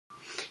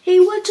Hey,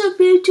 what's up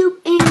YouTube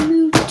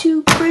and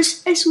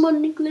YouTubers? It's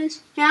Nicholas.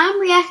 And I'm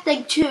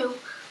reacting to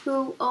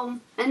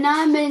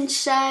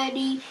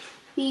Anonymity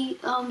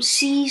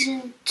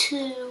season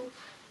 2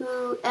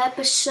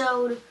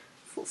 episode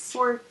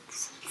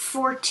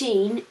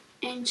 14.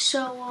 And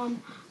so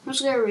I'm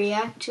just gonna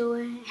react to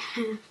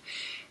it.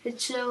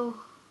 And so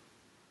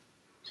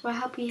I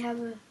hope you have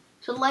a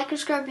like and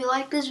subscribe if you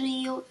like this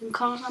video, and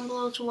comment down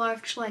below to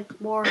watch like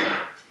more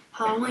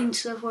Halloween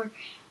stuff or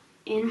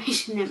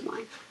animation in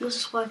mind. Let's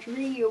just watch the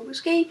video.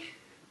 Okay.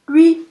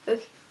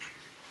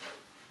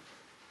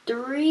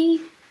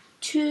 3,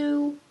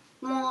 2,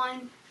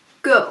 1,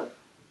 go.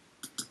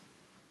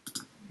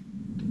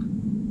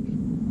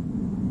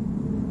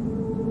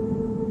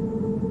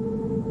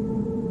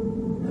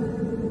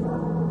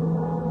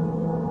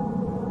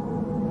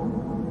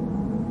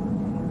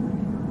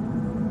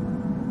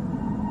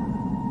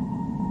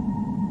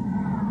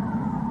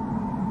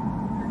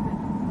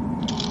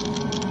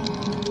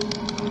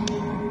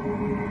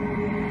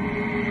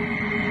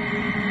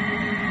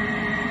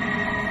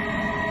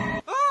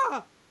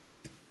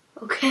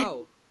 Okay.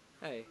 Oh,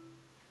 hey.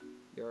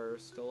 You're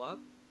still up?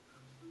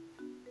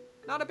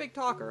 Not a big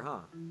talker,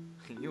 huh?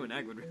 You and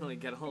Egg would really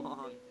get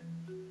along.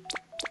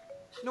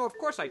 No, of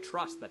course I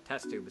trust that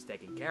Test Tube is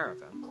taking care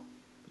of him.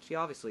 But she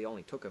obviously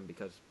only took him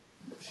because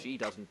she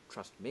doesn't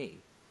trust me.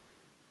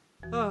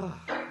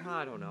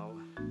 I don't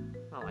know.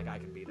 Not like I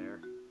can be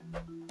there.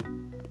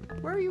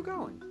 Where are you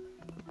going?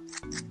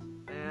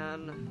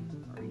 Man,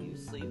 are you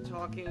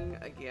sleep-talking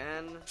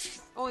again?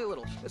 Only a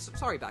little.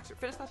 Sorry, Baxter.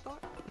 Finish that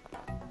thought?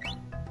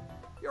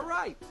 You're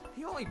right.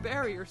 The only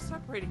barrier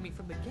separating me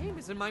from the game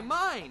is in my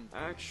mind.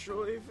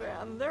 Actually,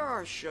 Van, there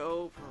are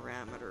show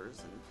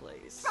parameters in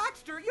place.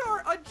 Baxter,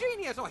 you're a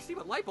genius! Oh, I see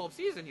what light bulb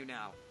sees in you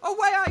now.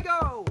 Away I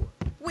go!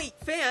 Wait,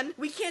 Van,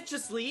 we can't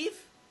just leave?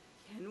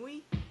 Can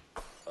we?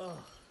 Ugh,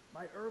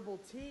 my herbal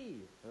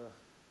tea. Ugh,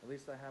 at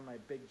least I have my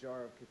big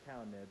jar of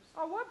cacao nibs.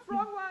 Oh, whoops,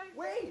 wrong way!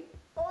 Wait!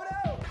 Oh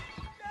no!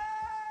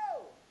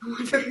 No! I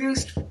wonder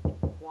who's.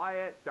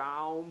 Quiet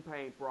down,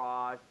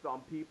 Paintbrush.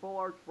 Some people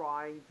are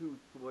trying to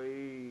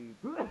sleep.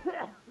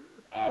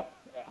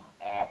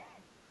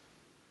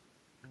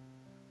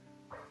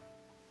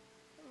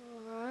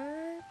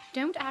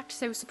 Don't act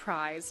so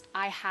surprised.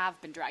 I have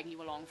been dragging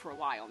you along for a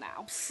while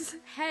now.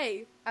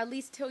 Hey, at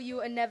least till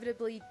you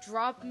inevitably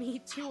drop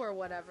me too or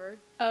whatever.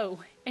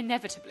 Oh,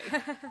 inevitably.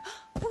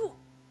 Ooh.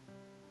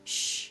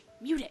 Shh,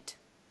 mute it.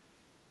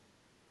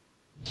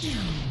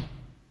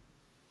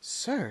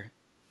 Sir,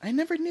 I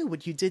never knew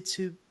what you did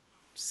to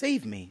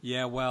save me.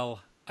 Yeah,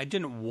 well, I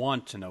didn't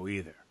want to know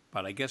either,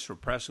 but I guess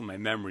repressing my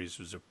memories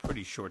was a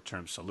pretty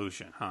short-term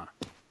solution, huh?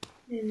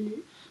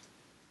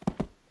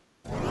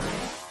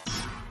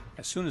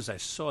 As soon as I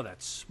saw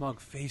that smug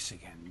face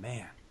again,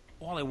 man,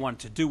 all I wanted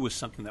to do was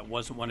something that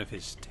wasn't one of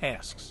his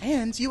tasks.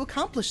 And you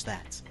accomplished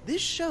that.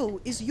 This show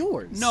is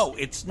yours. No,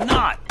 it's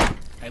not!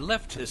 I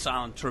left this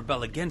island to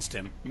rebel against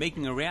him,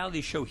 making a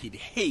reality show he'd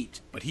hate,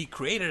 but he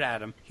created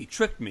Adam, he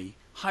tricked me,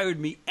 hired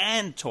me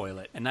and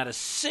Toilet, and not a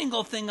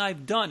single thing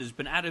I've done has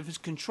been out of his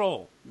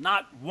control.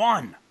 Not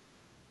one!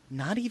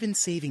 Not even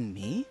saving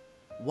me?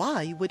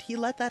 Why would he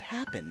let that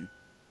happen?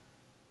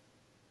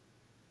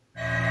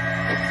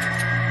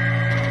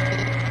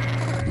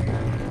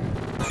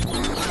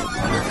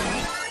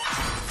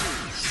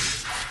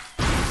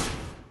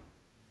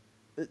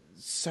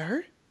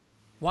 Sir?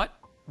 What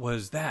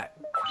was that?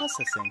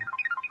 Processing.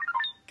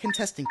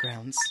 Contesting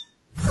grounds.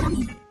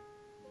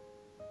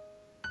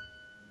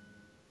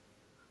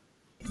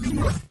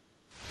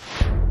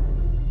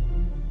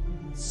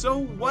 So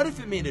what if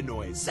it made a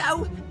noise?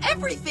 So,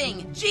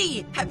 everything!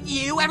 Gee, have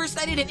you ever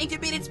studied an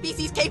incubated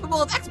species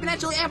capable of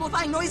exponentially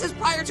amplifying noises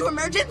prior to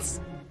emergence?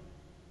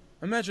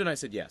 Imagine I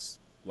said yes.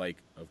 Like,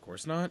 of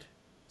course not.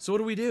 So what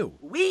do we do?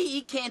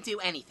 We can't do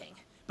anything,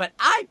 but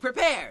I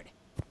prepared!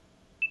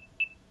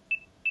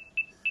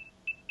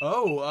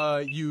 Oh,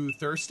 you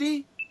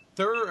thirsty?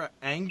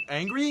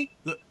 Angry?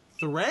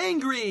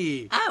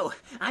 Thrangry! Oh,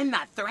 I'm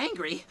not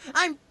Thrangry.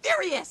 I'm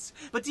furious!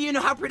 But do you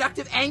know how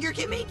productive anger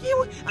can make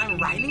you? I'm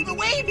riding the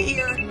wave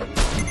here!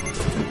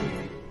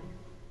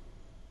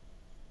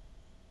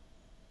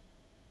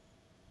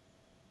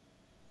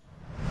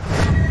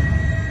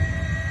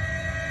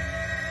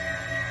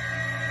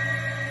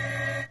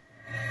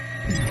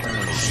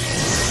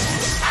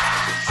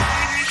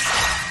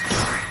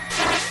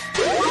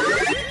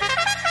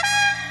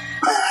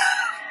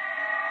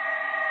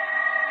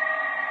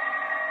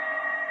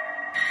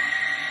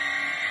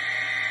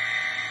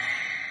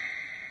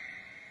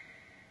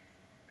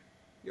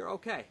 You're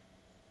okay.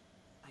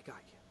 I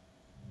got you.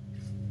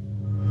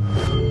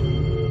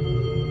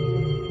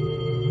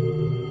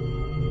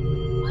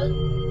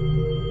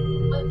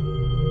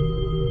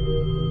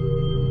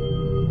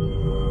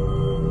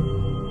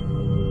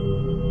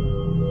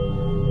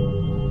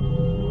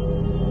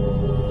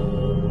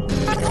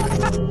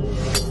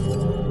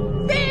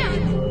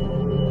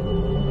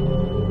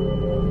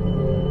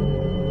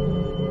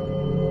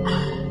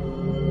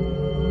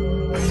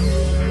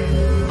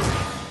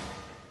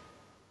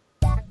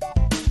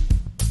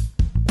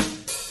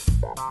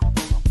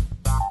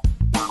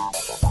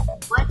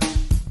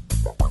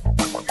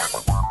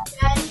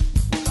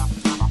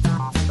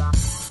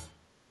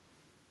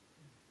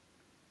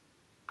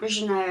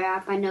 Here's another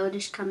app I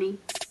noticed coming.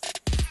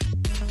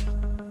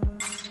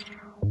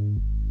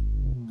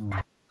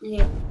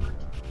 Yeah.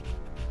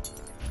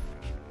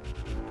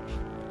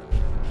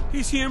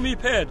 He's here, me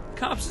ped.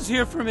 Cops is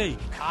here for me.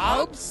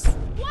 Cops?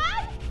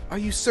 What? Are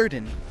you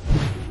certain?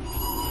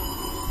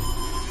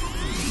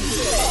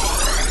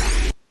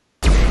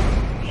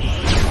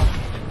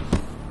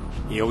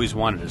 He always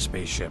wanted a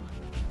spaceship.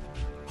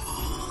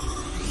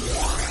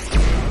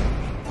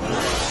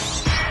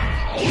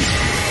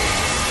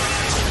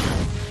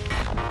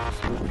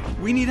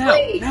 We need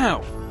help,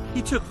 now!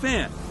 He took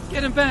Fan.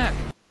 Get him back!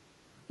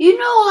 You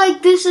know,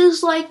 like, this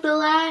is like the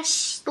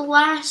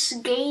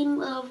last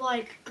game of,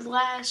 like, the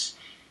last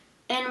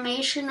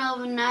animation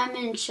of Nam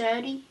and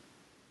Shady.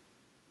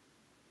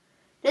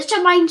 This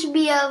reminds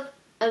me of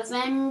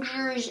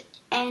Avengers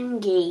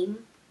Endgame.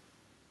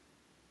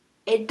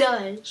 It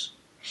does.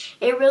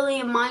 It really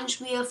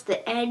reminds me of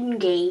the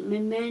Endgame.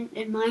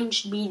 It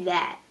reminds me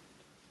that.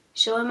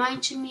 So it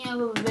reminds me of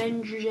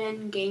Avengers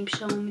Endgame,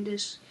 so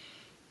this,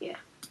 yeah.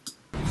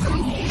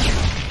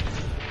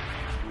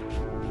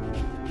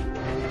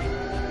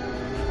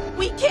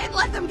 We can't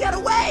let them get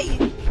away!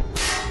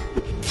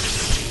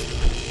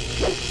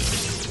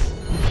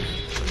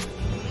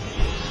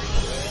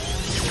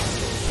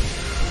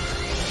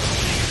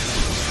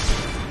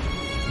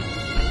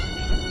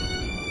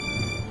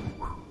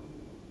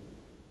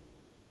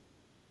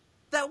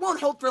 That won't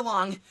hold for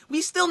long.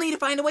 We still need to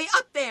find a way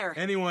up there.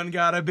 Anyone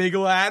got a big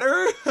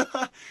ladder?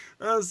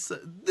 This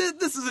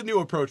is a new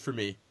approach for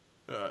me.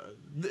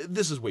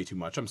 This is way too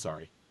much. I'm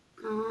sorry.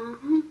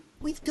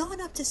 We've gone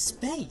up to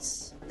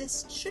space.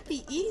 This should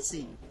be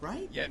easy,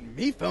 right? Yet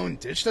MePhone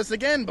ditched us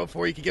again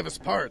before he could give us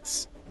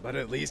parts. But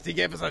at least he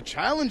gave us a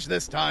challenge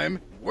this time.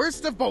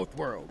 Worst of both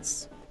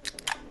worlds.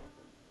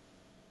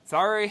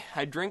 Sorry,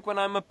 I drink when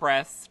I'm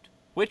oppressed.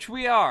 Which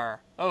we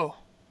are. Oh,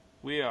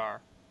 we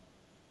are.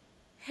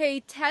 Hey,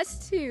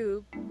 test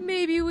tube.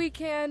 Maybe we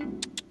can...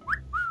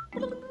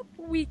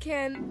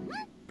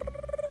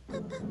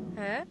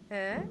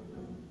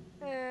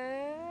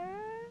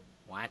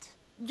 What?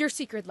 Your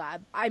secret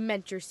lab. I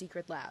meant your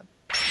secret lab.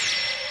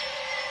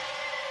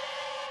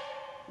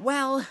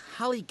 Well,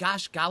 holly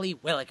gosh golly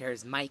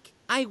willikers, Mike.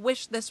 I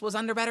wish this was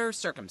under better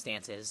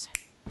circumstances.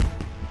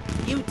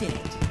 You did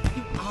it.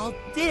 You all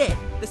did it.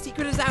 The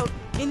secret is out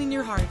and in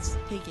your hearts.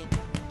 Take it.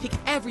 Take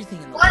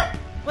everything in the world.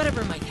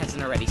 Whatever Mike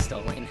hasn't already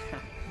stolen.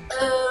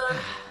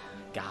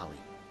 Golly.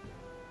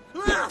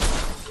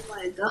 Oh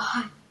my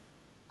god.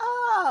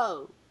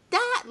 Oh,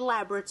 that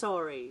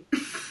laboratory.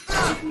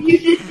 You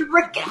didn't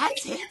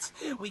That's it.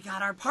 We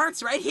got our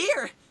parts right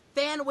here.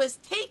 Fan was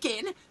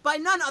taken by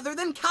none other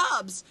than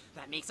Cobbs.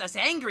 That makes us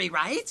angry,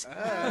 right?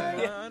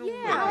 Yeah,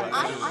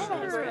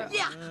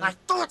 I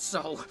thought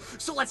so.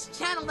 So let's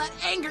channel that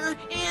anger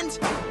and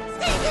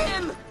save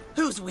him.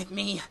 Who's with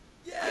me?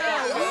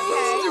 Let's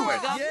do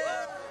it.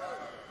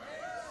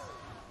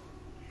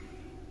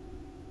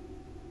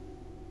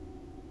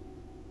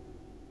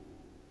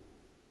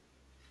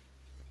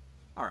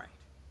 Alright.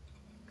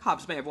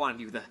 Cobbs may have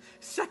wanted you the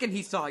second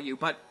he saw you,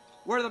 but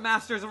we're the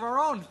masters of our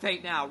own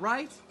fate now,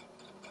 right?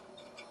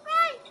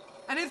 Right!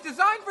 And his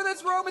design for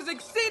this room is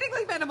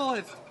exceedingly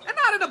minimalist, and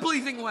not in a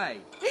pleasing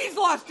way. He's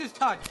lost his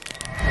touch.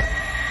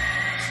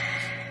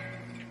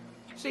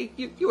 See,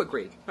 you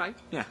agreed, right?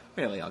 Yeah,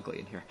 really ugly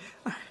in here.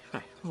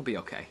 Alright, we'll be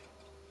okay.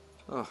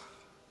 Oh,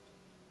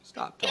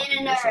 stop talking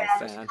to yourself,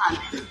 Fan.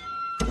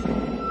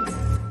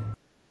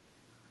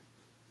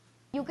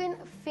 You can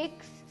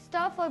fix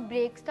stuff or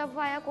break stuff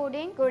via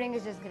coding. Coding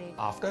is just great.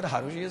 After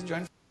Haruji has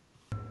joined...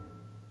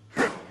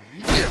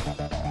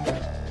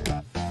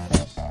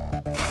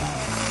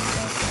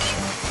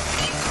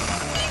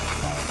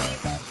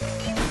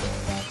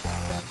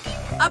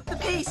 Up the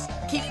pace.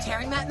 Keep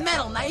tearing that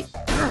metal knife.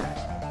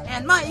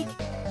 And Mike,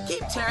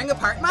 keep tearing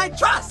apart my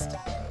trust.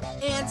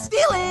 And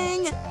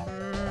stealing.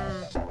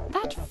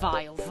 That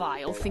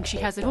vile thinks she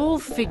has it all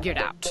figured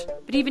out.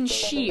 But even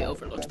she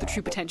overlooked the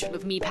true potential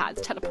of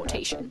Meepad's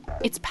teleportation.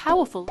 It's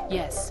powerful,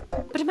 yes.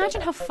 But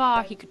imagine how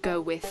far he could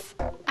go with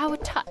our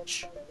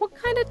touch. What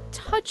kind of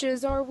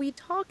touches are we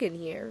talking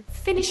here?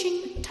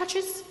 Finishing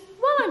touches?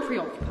 While I'm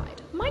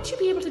preoccupied, might you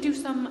be able to do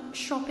some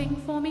shopping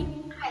for me?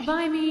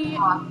 Buy me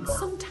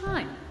some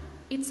time.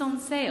 It's on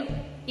sale.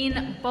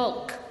 In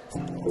bulk.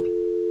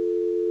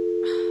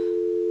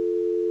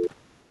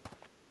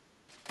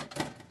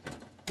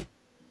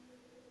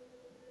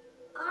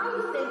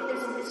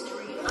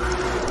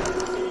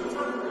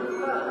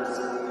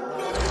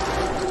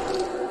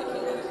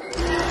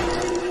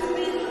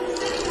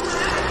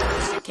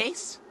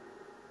 Case?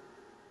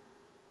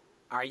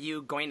 Are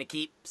you going to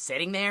keep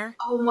sitting there?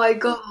 Oh my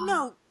god.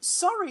 No,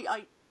 sorry,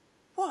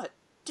 What?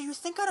 Do you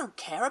think I don't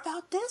care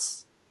about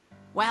this?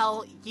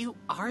 Well, you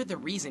are the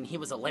reason he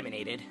was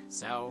eliminated,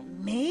 so...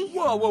 Me?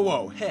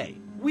 Whoa, hey.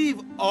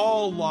 We've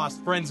all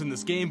lost friends in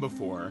this game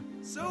before.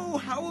 So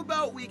how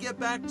about we get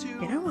back to...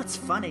 You know what's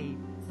funny?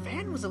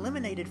 Van was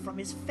eliminated from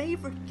his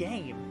favorite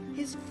game,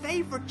 his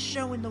favorite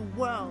show in the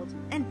world.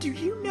 And do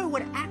you know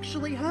what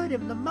actually hurt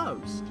him the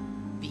most?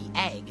 The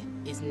egg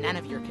is none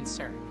of your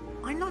concern.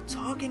 I'm not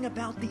talking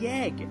about the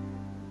egg.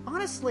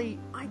 Honestly,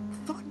 I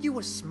thought you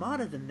were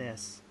smarter than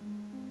this.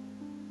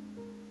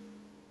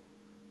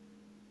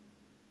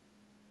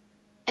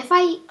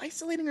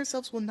 Isolating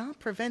ourselves will not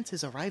prevent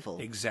his arrival.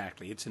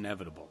 Exactly, it's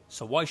inevitable.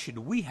 So why should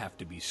we have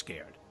to be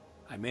scared?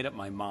 I made up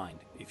my mind,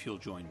 if you'll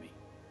join me.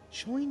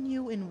 Join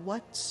you in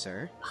what,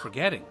 sir?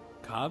 Forgetting.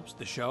 Cobbs,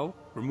 the show,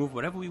 remove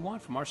whatever we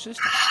want from our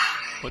system.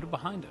 Put it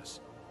behind us.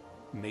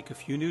 Make a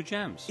few new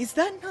gems. Is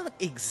that not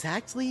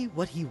exactly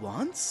what he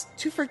wants?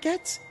 To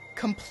forget?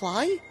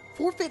 Comply?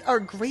 Forfeit our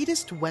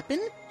greatest weapon?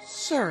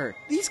 Sir,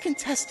 these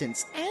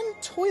contestants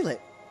and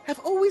Toilet have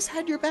always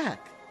had your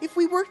back. If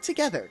we work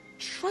together,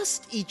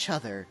 trust each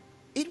other,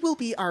 it will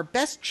be our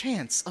best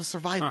chance of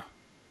survival. Huh.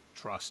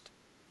 Trust.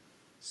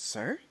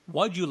 Sir?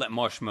 Why'd you let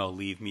Marshmallow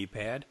leave me,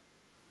 Pad?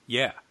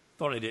 Yeah,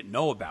 thought I didn't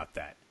know about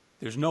that.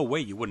 There's no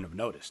way you wouldn't have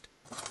noticed.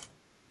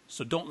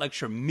 So don't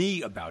lecture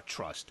me about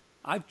trust.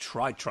 I've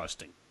tried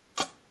trusting.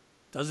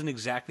 Doesn't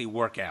exactly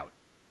work out.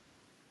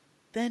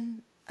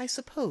 Then, I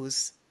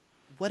suppose,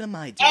 what am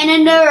I doing?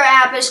 And another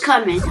app is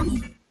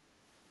coming.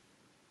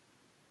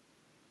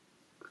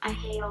 I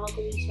hate all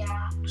these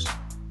apps.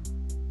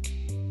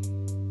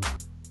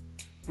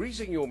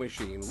 Greasing your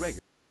machine regularly.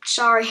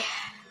 Sorry.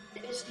 I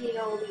just hate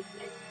all these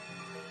things.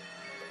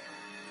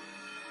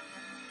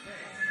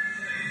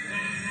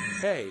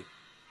 Hey.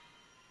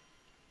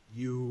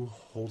 You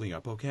holding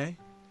up okay?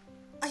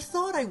 I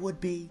thought I would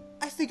be.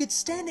 I figured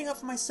standing up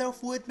for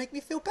myself would make me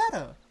feel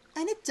better.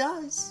 And it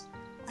does,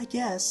 I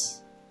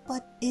guess.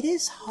 But it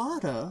is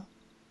harder.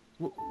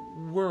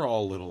 We're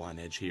all a little on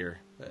edge here.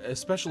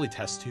 Especially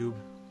Test Tube.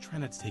 Try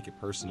not to take it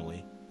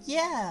personally.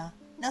 Yeah,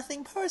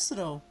 nothing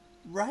personal,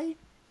 right?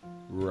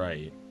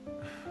 Right.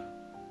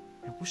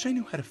 I wish I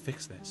knew how to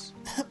fix this.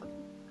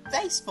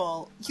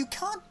 Baseball, you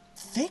can't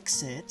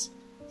fix it.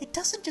 It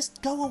doesn't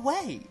just go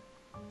away.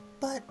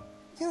 But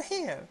you're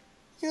here.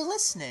 You're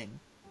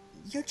listening.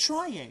 You're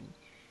trying.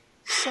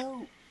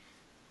 So,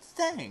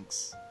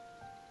 thanks.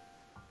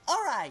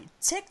 Alright,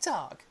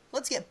 TikTok.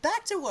 Let's get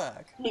back to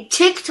work.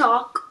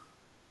 TikTok?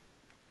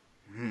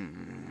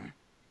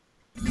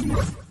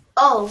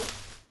 Oh.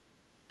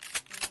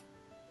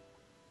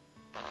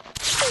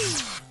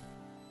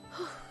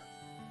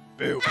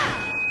 Boo.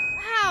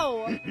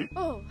 Ow!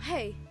 Oh,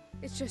 hey.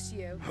 It's just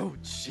you. Oh,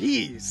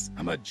 jeez.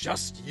 I'm a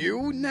just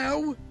you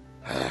now?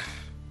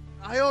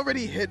 I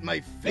already hit my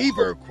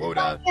favor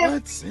quota,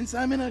 but since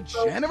I'm in a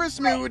generous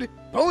mood,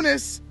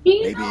 bonus,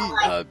 maybe,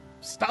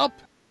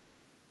 stop.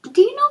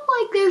 Do you know,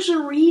 like, there's a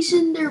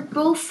reason they're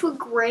both for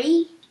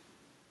gray?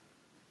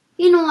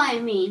 You know what I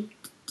mean.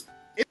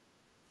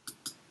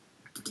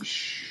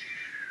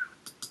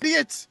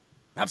 Idiot!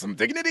 Have some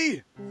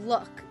dignity!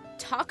 Look,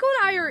 Taco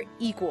and I are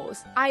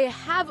equals. I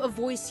have a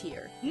voice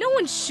here. No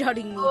one's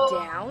shutting me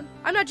down.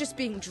 I'm not just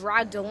being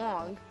dragged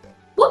along.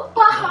 What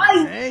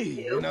behind Hey,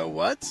 you know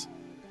what?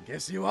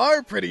 Guess you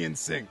are pretty in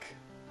sync.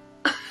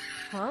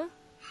 Huh?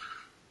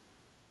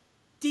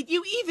 Did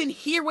you even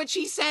hear what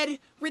she said?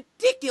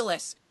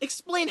 Ridiculous!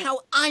 Explain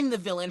how I'm the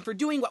villain for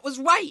doing what was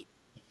right.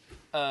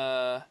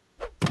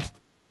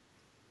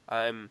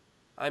 I'm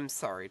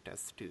sorry,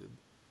 Test Tube.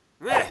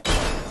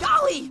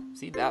 Golly!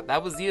 See,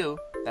 that was you.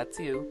 That's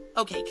you.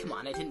 Okay, come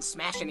on, I didn't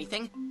smash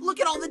anything. Look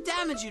at all the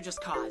damage you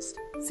just caused.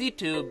 See,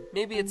 Tube,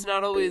 maybe it's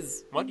not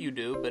always what you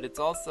do, but it's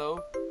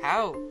also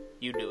how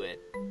you do it.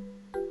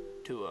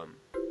 To 'em.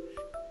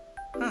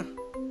 Huh.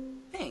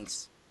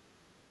 Thanks.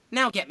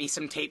 Now get me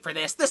some tape for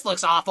this. This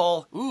looks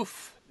awful.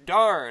 Oof.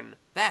 Darn.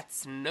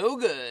 That's no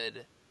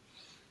good.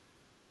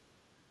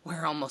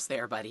 We're almost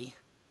there, buddy.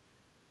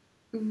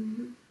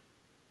 Language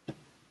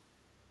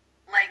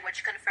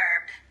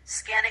confirmed.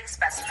 Scanning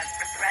specimen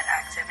for threat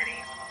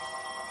activity.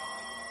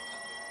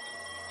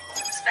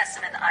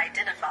 Specimen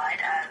identified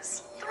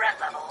as threat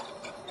level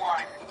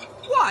 1.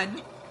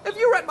 1? If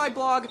you read my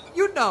blog,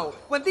 you'd know.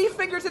 When these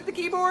fingers hit the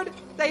keyboard,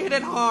 they hit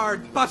it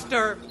hard,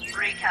 Buster.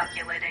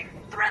 Recalculating.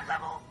 Threat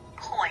level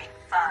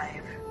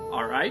 0.5.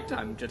 Alright,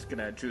 I'm just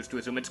gonna choose to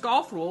assume it's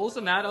golf rules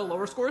and that a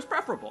lower score is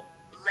preferable.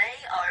 Lay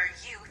our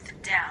youth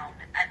down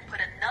and put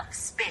enough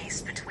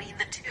space between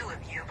the two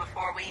of you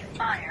before we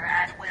fire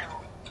at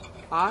will.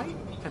 I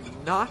am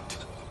not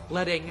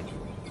letting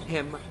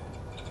him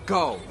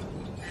go.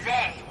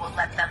 They will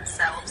let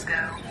themselves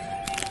go.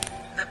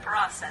 The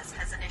process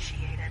has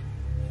initiated.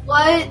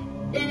 What?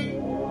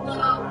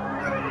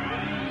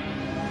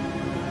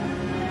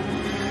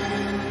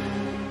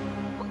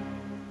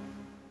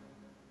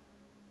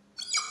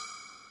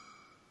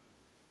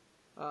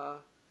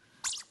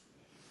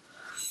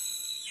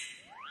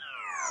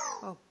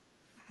 Oh,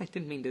 I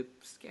didn't mean to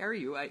scare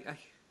you.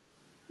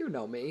 You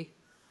know me.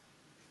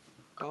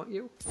 Don't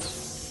you?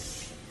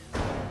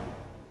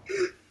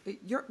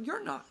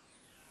 You're not.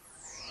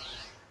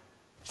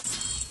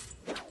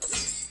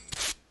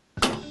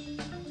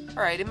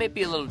 Alright, it may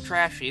be a little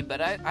trashy,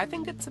 but I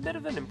think it's a bit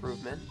of an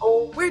improvement.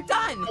 Oh, we're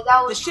done!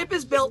 The ship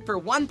is built for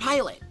one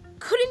pilot.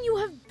 Couldn't you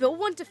have built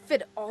one to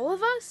fit all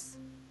of us?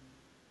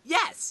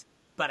 Yes,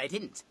 but I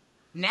didn't.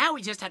 Now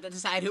we just have to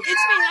decide who. It's me,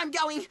 I'm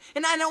going,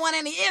 and I don't want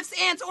any ifs,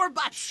 ands, or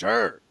buts.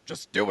 Sure,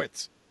 just do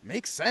it.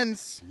 Makes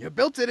sense. You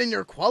built it and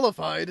you're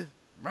qualified,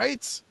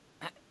 right?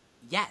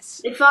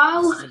 Yes. If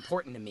I This is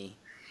important to me.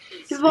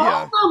 If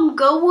all of them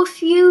go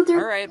with you, they're...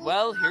 Alright,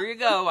 well, here you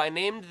go. I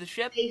named the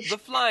ship the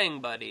Flying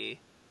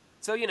Buddy.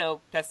 So, you know,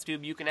 Test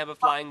Tube, you can have a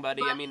flying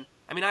buddy. I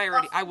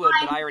would,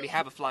 but I already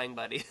have a flying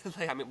buddy.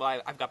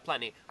 I've got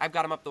plenty. I've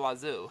got them up the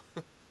wazoo.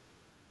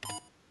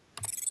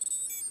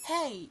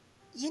 Hey,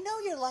 you know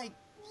you're, like,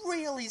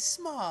 really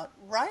smart,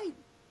 right?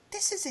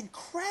 This is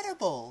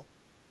incredible.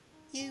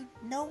 You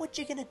know what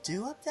you're gonna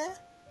do up there?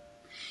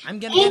 I'm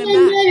gonna And get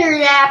him back.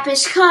 another app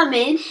is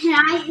coming, and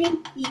I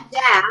hate these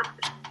apps.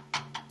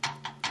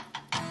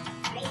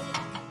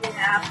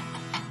 Yeah.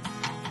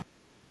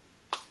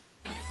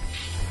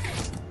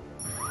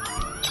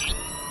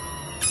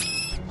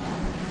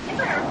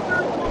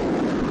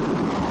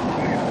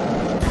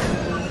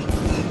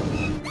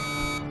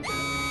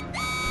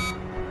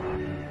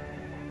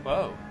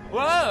 Whoa.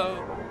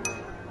 Whoa!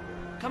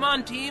 Come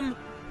on, team.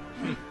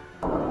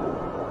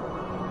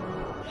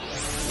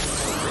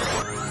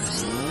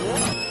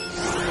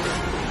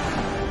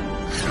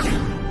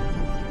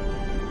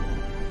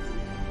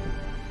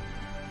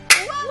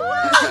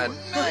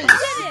 Nice!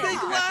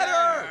 Big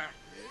ladder!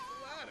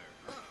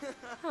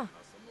 Awesome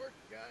work,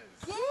 guys.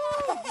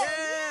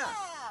 Yeah!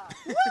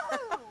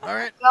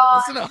 Alright,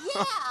 listen up.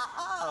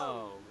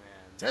 Oh, man.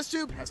 Test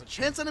Tube has a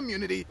chance at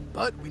immunity,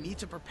 but we need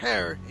to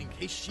prepare in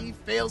case she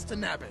fails to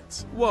nab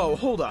it. Whoa,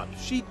 hold up.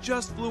 She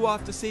just flew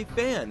off to save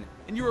Fan,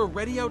 and you're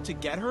already out to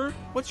get her?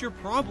 What's your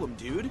problem,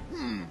 dude?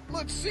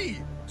 Let's see,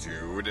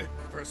 dude.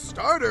 For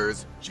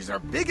starters, she's our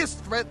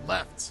biggest threat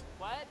left.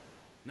 What?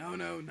 No,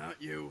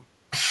 not you.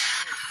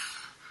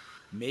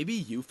 Maybe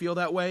you feel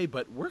that way,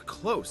 but we're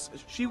close.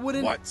 She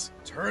wouldn't... What?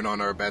 Turn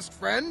on our best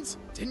friend?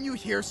 Didn't you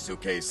hear,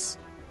 Suitcase?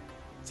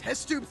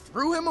 Test Tube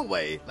threw him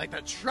away like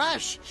the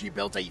trash she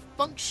built a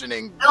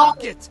functioning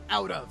rocket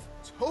out of.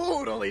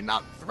 Totally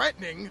not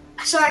threatening.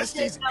 Sorry,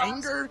 Testy's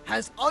anger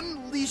has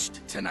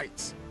unleashed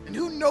tonight, and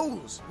who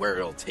knows where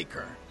it'll take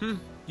her.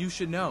 You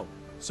should know.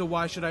 So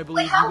why should I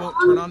believe you won't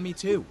turn on me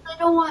too? I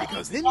don't want...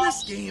 Because in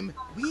this game,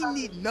 we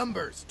need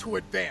numbers to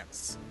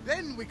advance.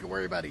 Then we can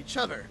worry about each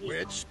other,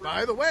 which,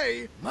 by the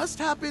way, must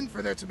happen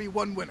for there to be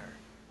one winner.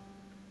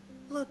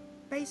 Look,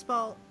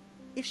 Baseball,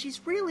 if she's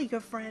really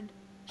your friend,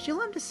 she'll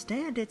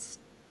understand it's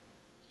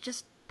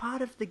just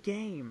part of the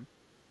game.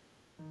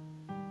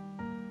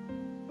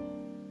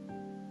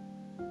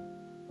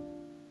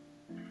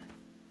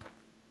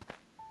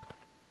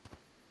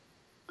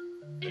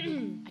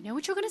 I know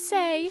what you're gonna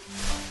say.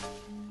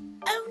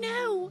 Oh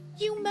no!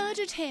 You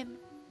murdered him!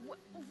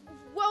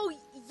 Well,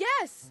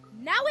 yes!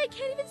 Now I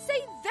can't even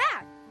say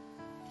that!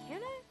 Can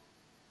I?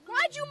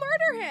 Why'd you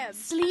murder him?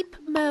 Sleep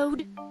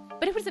mode.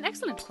 But it was an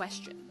excellent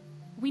question.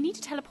 We need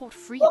to teleport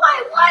freely.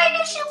 Why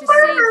did you To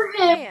murder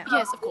save him? Fan.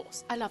 Yes, of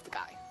course. I love the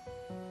guy.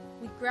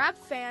 We grab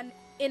Fan,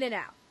 in and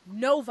out.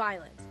 No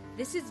violence.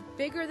 This is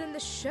bigger than the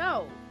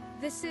show.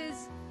 This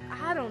is,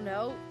 I don't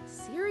know,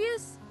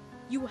 serious?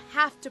 You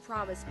have to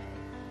promise me.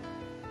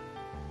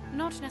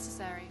 Not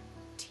necessary.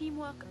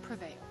 Teamwork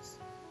prevails.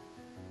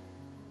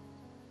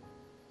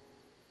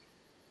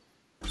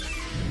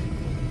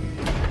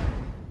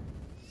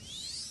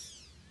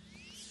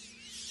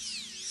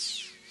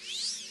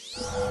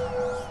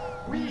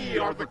 We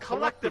are the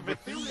collective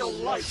ethereal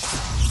light.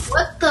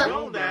 What the?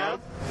 Known as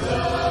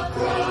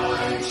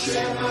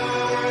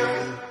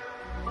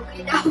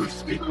Okay, that we was...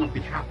 speak on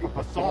behalf of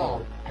us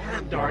all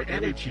and our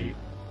energy.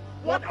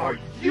 What are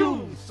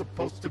you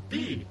supposed to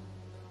be?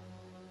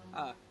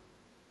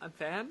 I'm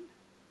Fan.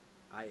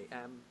 I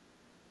am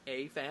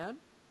a fan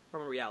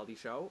from a reality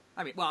show.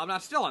 I mean, well, I'm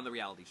not still on the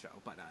reality show,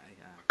 but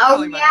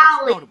probably my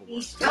most notable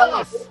one. Tell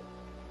us!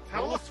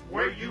 Tell us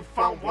where you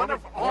found one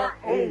of our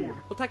own!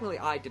 Well, technically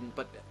I didn't,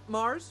 but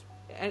Mars,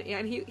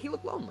 and he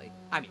looked lonely.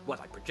 I mean, was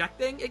I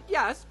projecting?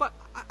 Yes, but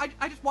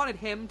I just wanted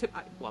him to,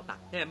 well, not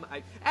him,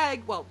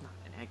 Egg, well, not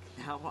an egg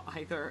now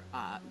either.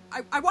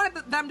 I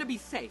wanted them to be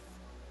safe.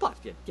 Plus,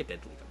 you did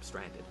leave them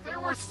stranded. They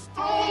were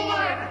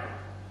stolen!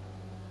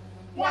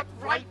 What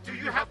right do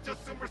you have to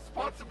assume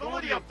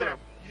responsibility of them?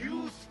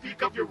 You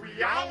speak of your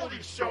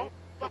reality show,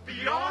 but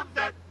beyond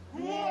that,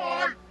 who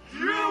are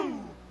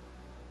you?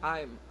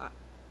 I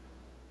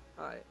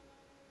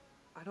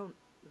don't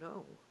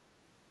know.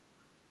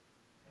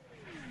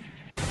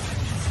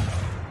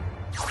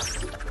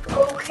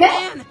 Okay.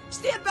 Man,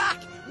 stand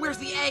back! Where's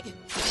the egg?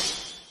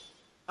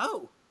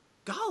 Oh,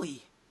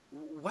 golly.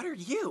 What are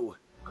you?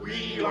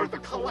 We are the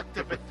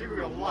collective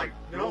ethereal light.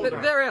 Know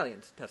that. They're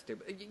aliens, Test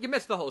Tube. You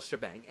missed the whole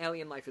shebang.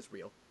 Alien life is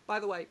real.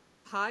 By the way,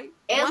 hi.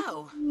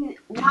 Whoa.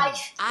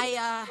 Life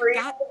I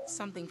got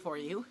something for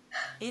you.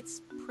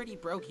 It's pretty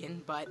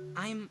broken, but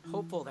I'm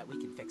hopeful that we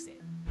can fix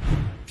it.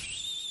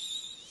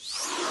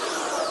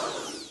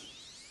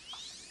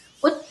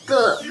 What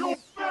the? You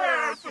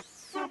bear the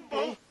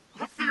symbol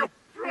of the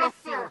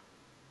oppressor.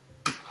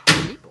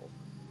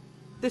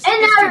 This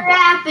Another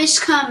app is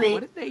coming.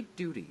 What did they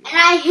do to you? And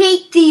I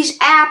hate these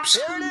apps.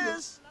 There it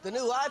is! The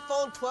new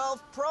iPhone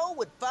 12 Pro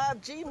with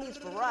 5G meets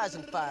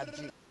Verizon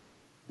 5G.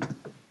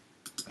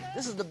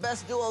 This is the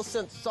best duo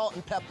since Salt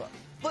and Pepper.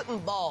 Foot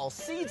and ball,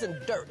 seeds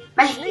and dirt,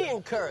 knee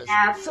and curves,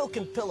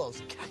 silken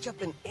pillows, catch up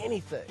in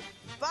anything.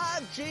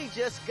 5G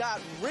just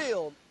got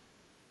real.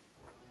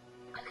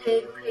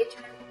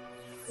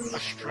 A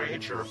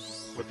stranger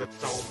with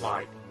its own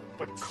light,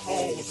 but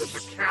cold and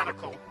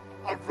mechanical,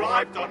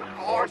 arrived on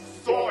our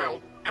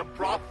soil and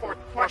brought forth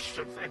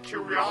questions and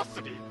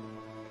curiosity.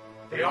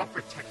 They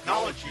offered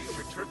technology in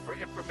return for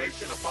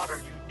information about our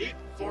unique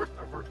source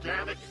of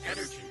organic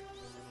energy.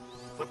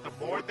 But the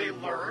more they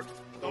learned,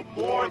 the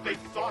more they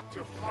sought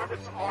to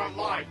harness our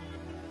light.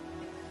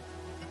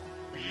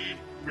 We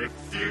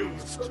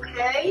refused.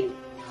 Okay.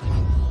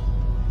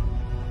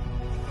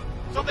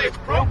 So they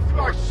broke through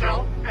our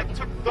shell and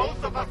took those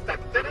of us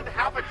that didn't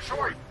have a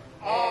choice,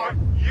 our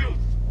youth.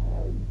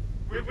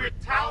 We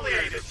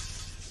retaliated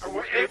and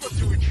were able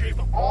to retrieve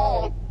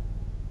all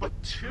but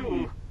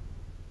 2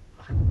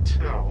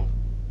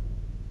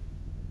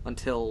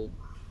 Until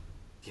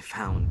you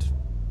found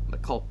the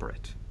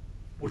culprit.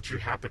 Would you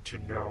happen to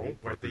know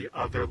where the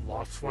other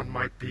lost one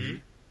might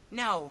be?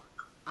 No.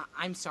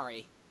 I'm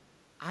sorry.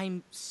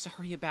 I'm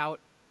sorry about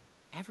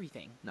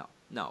everything.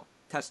 No.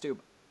 Test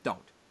tube,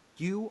 don't.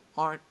 You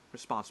aren't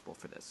responsible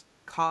for this.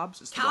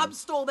 Cobbs is the one... Cobbs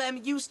stole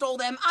them, you stole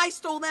them, I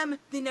stole them.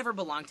 They never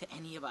belonged to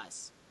any of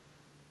us.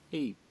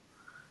 He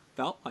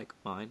felt like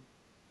mine.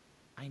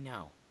 I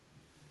know.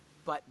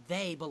 But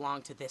they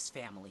belong to this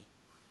family.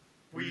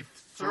 We've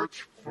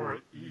searched for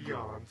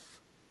eons.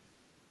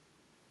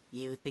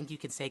 You think you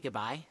can say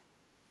goodbye?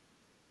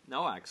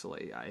 No,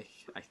 actually, I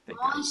think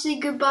I want to say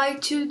goodbye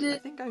to the... I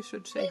think I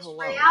should say hello.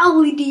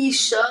 Reality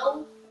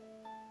show.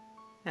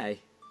 Hey.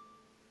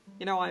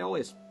 You know, I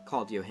always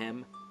called you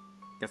him.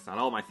 Guess not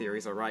all my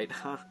theories are right,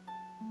 huh?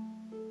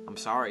 I'm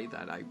sorry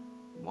that I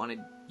wanted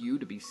you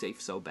to be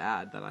safe so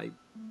bad that I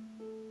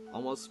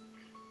almost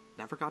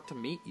never got to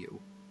meet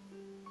you.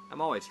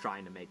 I'm always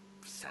trying to make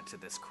sense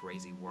of this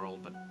crazy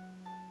world, but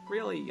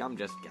really, I'm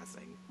just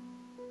guessing.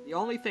 The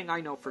only thing I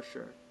know for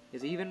sure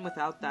is even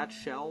without that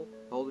shell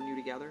holding you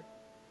together,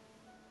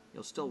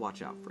 you'll still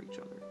watch out for each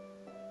other.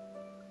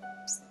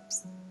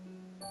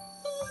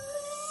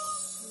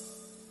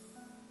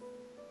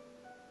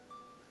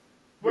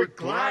 We're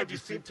glad you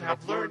seem to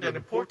have learned an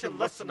important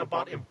lesson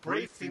about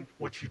embracing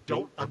what you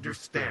don't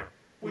understand.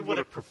 We would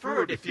have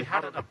preferred if you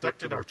hadn't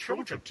abducted our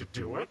children to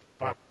do it,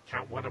 but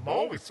can't win them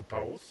all, we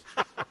suppose.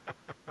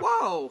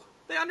 Whoa!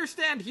 They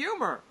understand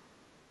humor!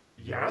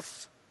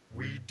 Yes,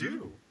 we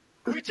do.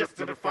 We just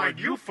didn't find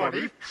you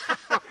funny.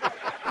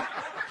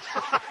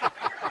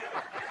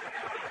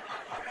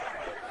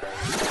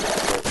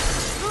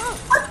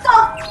 What the?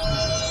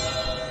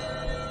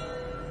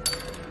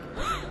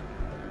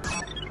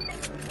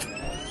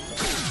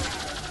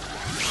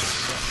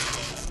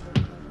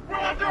 We're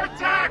under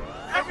attack!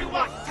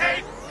 Everyone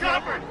take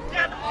cover!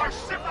 Get our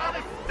ship out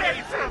of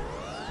stasis!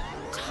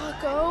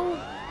 Taco?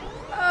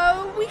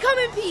 We come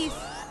in peace.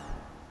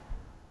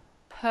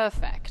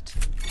 Perfect.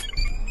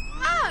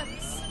 Ah!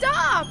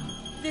 Stop!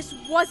 This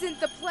wasn't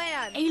the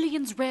plan.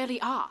 Aliens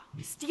rarely are.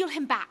 Steal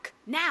him back,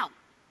 now!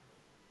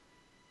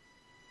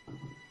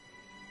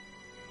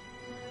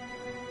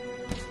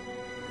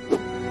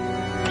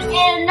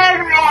 And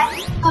another app.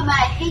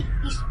 I hate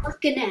these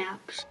fucking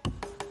apps.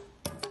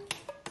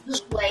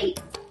 Just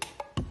wait.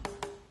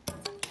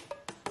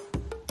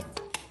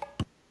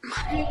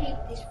 I hate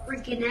these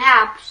freaking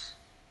apps.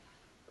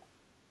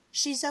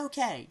 She's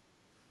okay.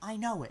 I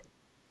know it.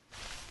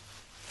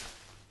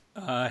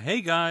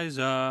 Hey guys,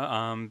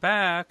 I'm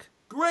back.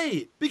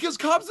 Great, because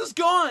Cobbs is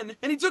gone,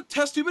 and he took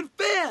Test Tube and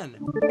Fan.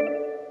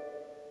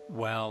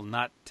 Well,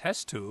 not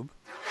Test Tube.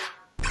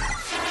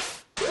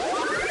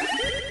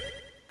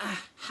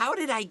 How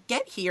did I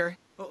get here?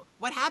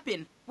 What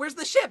happened? Where's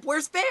the ship?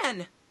 Where's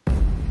Fan?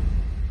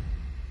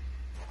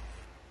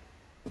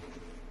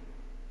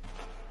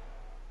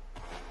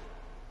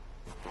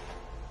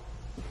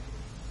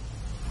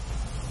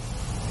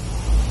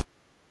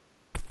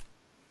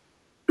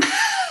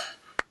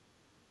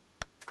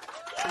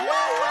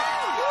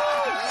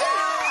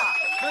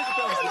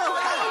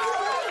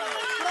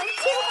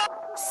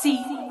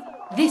 See,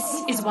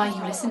 this is why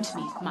you listen to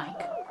me,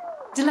 Mike.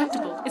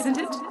 Delectable, isn't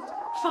it?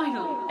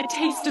 Finally, a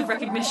taste of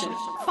recognition.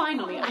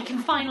 Finally, I can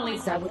finally...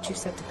 Is that what you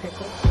said to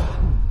Pickle?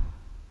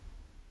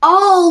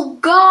 Oh,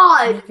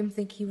 God! Make him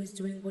think he was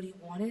doing what he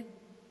wanted?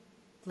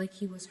 Like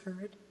he was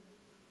heard?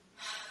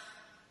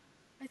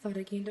 I thought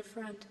I gained a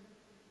friend.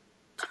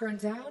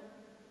 Turns out,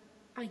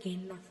 I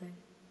gained nothing.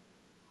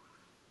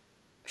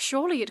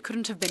 Surely it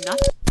couldn't have been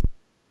nothing.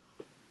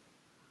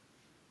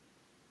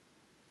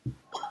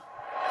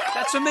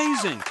 That's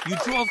amazing. You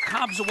drove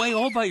Cobbs away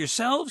all by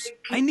yourselves?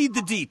 I need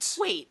the deets.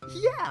 Wait.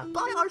 Yeah,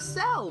 by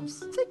ourselves.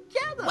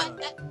 Together.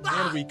 What?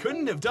 And we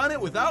couldn't have done it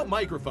without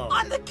microphone.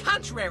 On the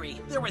contrary,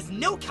 there was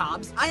no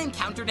Cobbs. I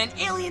encountered an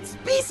alien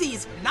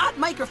species, not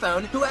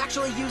Microphone, who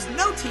actually used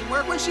no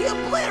teamwork when she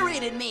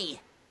obliterated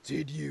me.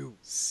 Did you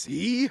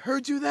see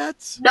her do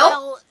that? Nope.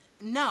 Well,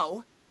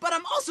 no. but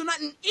I'm also not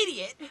an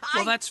idiot.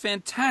 Well, that's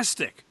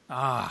fantastic.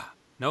 Ah,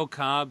 no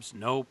cobs,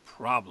 no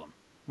problem.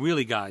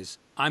 Really, guys,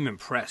 I'm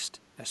impressed.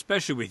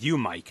 Especially with you,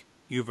 Mike.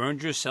 You've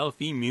earned yourself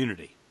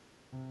immunity.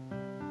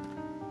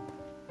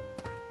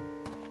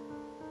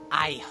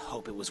 I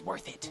hope it was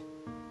worth it.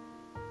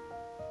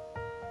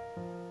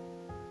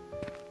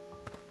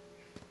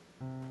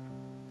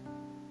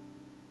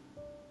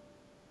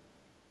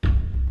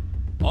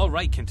 All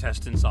right,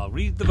 contestants, I'll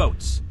read the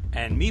votes.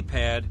 And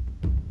Meepad,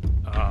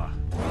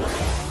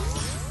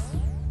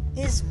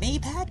 Is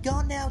Meepad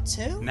gone now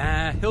too?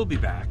 nah, he'll be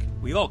back.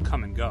 We all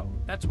come and go.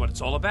 That's what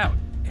it's all about.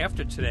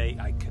 After today,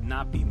 I could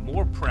not be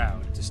more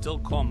proud to still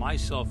call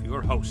myself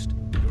your host.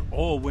 You're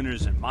all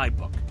winners in my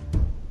book.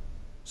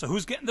 So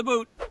who's getting the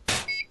boot?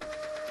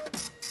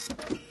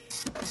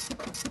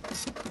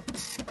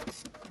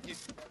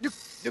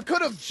 You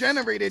could have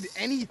generated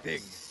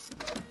anything.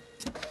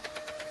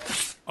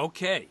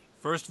 Okay,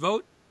 first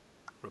vote,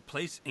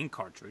 replace ink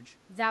cartridge.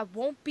 That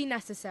won't be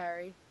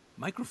necessary.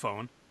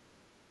 Microphone,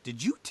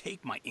 did you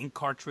take my ink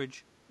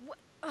cartridge?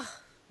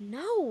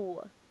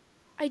 No.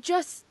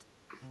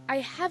 I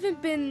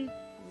haven't been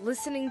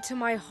listening to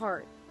my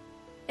heart.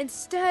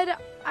 Instead,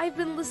 I've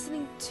been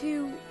listening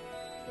to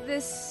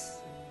this,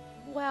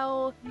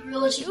 well, it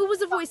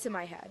was a voice in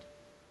my head.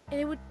 And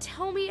it would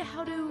tell me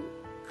how to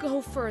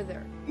go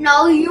further.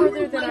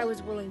 Further than I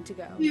was willing to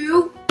go.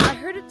 I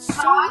heard it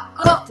so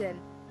often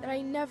that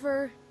I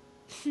never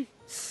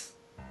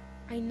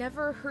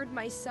heard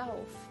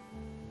myself.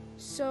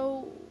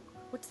 So,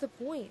 what's the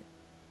point?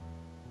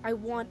 I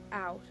want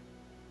out.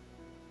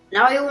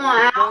 Now you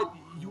want out?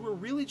 But you were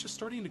really just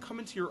starting to come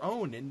into your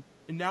own, and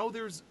now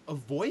there's a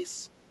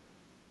voice?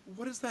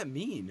 What does that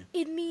mean?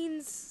 It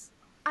means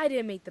I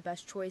didn't make the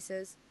best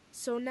choices.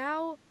 So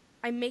now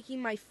I'm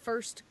making my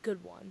first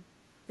good one.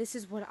 This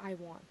is what I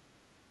want.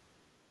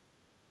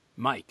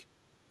 Mike.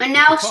 And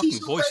now if you're she's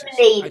talking voices,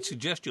 eliminated. I'd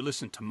suggest you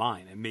listen to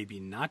mine and maybe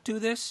not do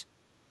this.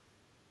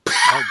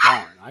 Well,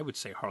 darn, I would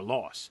say her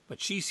loss, but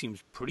she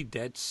seems pretty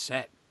dead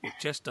set. It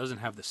just doesn't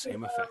have the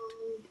same effect.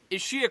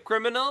 Is she a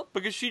criminal?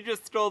 Because she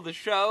just stole the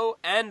show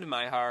and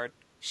my heart.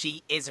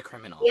 She is a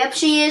criminal. Yep,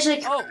 she is a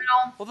criminal.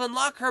 Oh, well then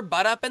lock her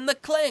butt up in the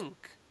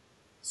clink.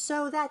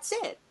 So that's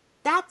it.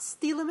 That's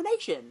the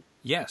elimination.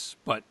 Yes,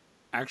 but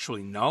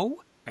actually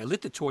no. I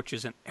lit the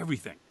torches and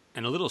everything.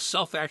 And a little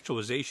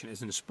self-actualization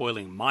isn't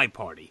spoiling my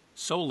party.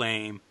 So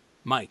lame.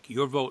 Mike,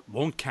 your vote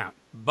won't count.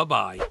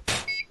 Bye-bye.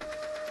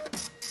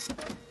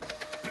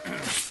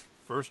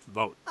 First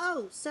vote.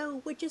 Oh,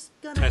 so we're just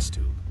gonna... Test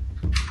tube.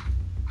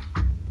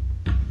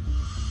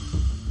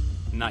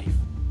 Knife.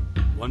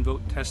 One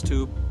vote test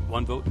tube,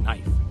 one vote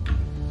knife.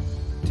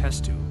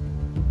 Test tube.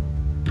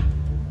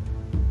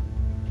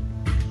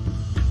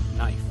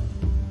 Knife.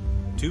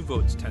 2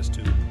 votes test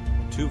tube,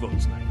 2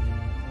 votes knife.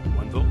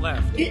 1 vote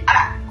left. Wait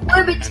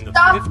a minute, And the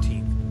stop.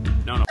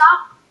 15th. No.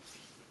 Stop.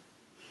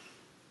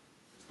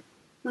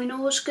 We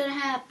know what's gonna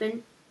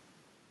happen.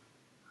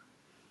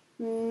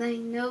 And I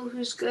know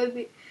who's gonna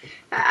be.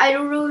 I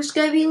don't know who's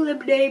gonna be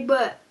eliminated,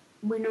 but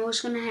we know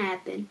what's gonna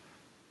happen.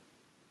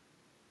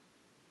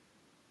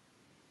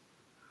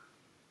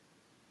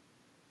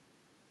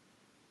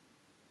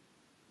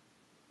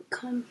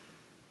 Come.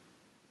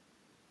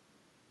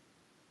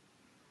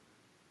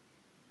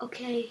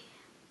 Okay.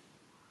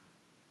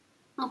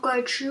 I'm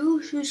gonna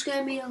choose who's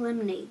gonna be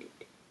eliminated.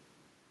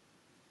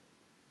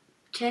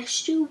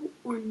 Test tube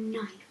or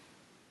knife?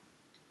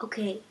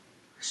 Okay,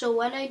 so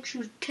when I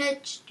choose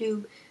test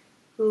tube,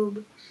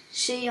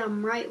 say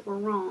I'm right or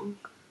wrong.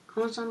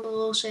 Comments down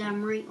below say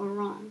I'm right or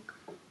wrong.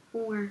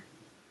 Or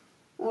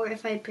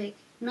if I pick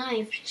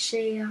knife,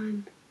 say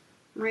I'm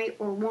right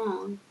or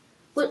wrong.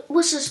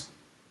 What's this?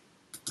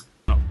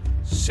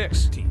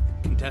 16th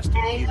contestant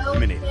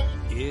eliminated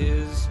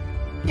is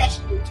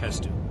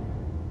Test tube.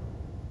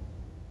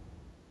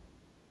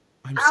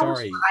 I'm I was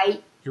sorry.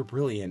 right. You're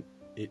brilliant.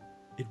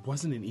 It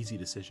wasn't an easy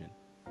decision.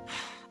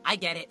 I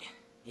get it.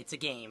 It's a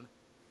game.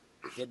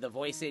 Did the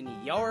voice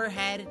in your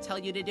head tell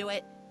you to do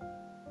it?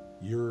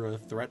 You're a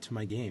threat to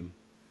my game.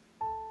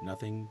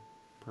 Nothing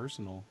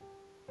personal.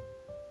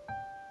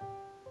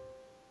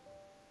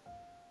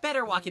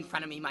 Better walk in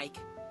front of me, Mike.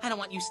 I don't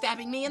want you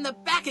stabbing me in the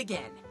back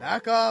again.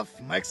 Back off.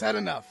 Mike's had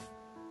enough.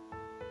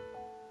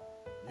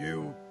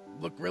 You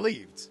look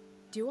relieved.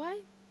 Do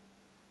I?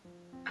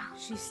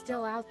 She's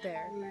still out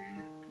there.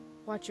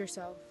 Watch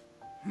yourself.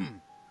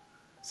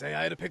 Say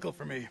hi to Pickle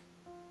for me.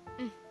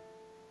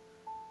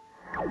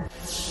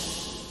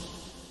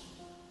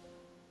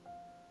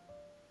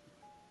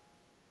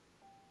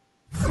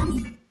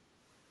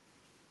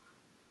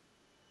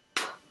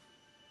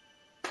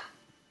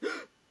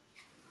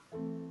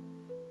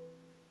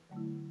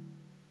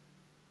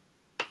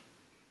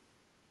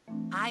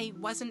 I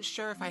wasn't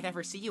sure if I'd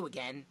ever see you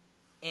again,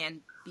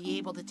 and be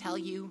able to tell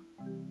you,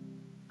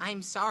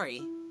 I'm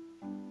sorry.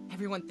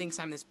 Everyone thinks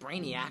I'm this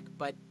brainiac,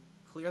 but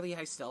clearly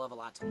I still have a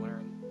lot to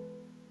learn.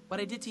 What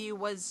I did to you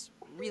was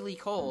really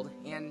cold,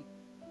 and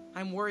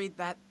I'm worried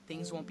that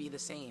things won't be the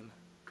same.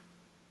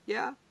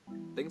 Yeah,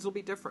 things will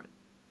be different.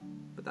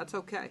 But that's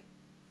okay.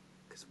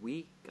 Because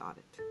we got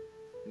it.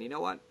 And you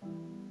know what?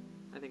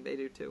 I think they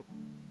do too.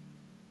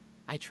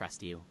 I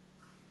trust you.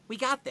 We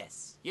got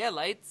this. Yeah,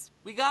 Lights,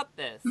 we got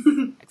this.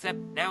 Except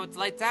now it's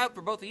lights out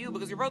for both of you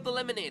because you're both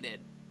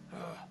eliminated.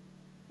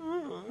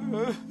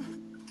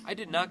 I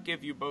did not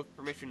give you both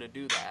permission to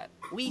do that.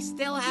 We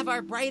still have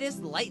our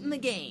brightest light in the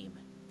game.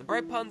 The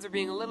bright puns are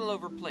being a little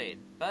overplayed,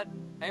 but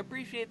I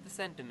appreciate the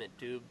sentiment,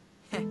 Tube.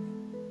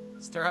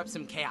 Stir up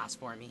some chaos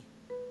for me.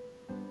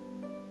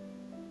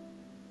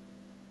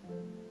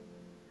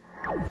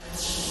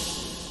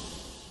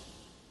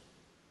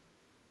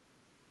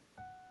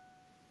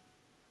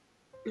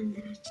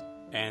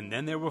 And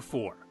then there were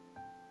four.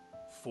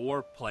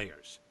 4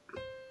 players.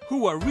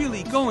 Who are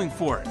really going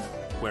for it?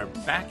 We're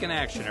back in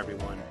action,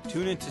 everyone.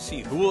 Tune in to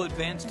see who will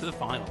advance to the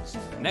finals.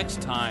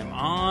 Next time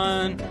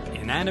on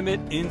Inanimate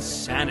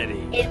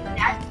Insanity. If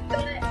that's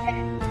gonna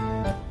end.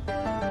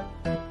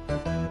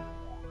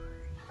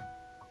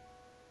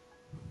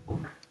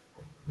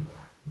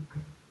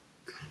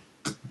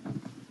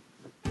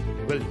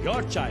 Will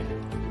your child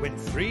win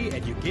free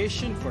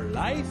education for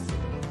life?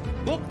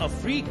 Book a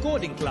free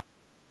coding class.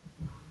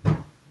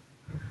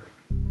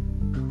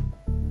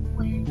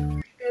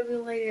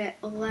 Like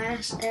that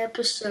last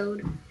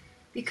episode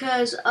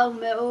because I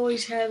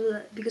always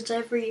have because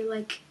every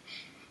like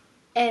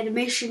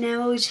animation I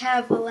always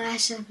have the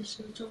last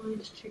episode, so I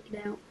wanted to check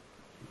it out.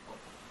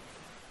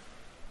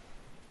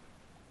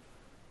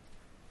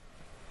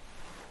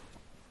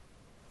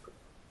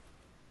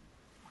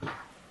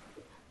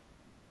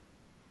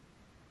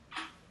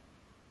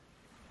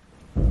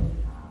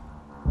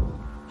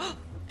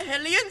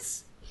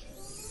 Aliens?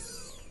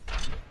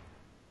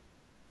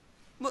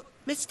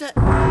 Mr.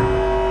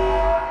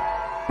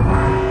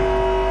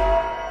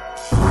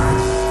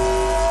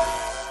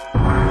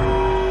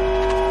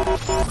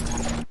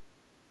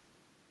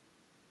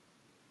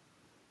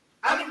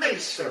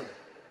 Animation.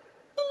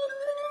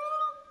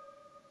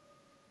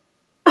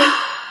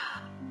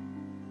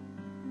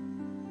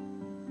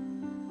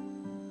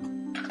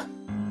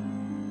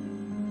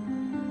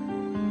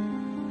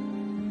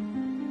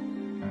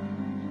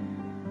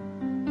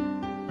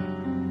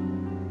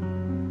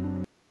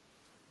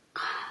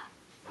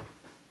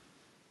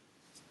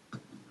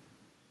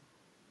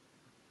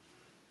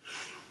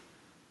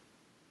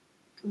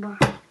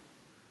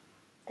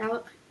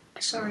 That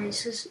sorry,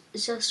 it's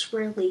just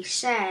really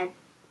sad,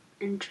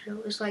 and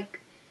it was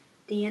like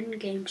the end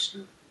game,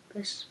 so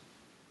this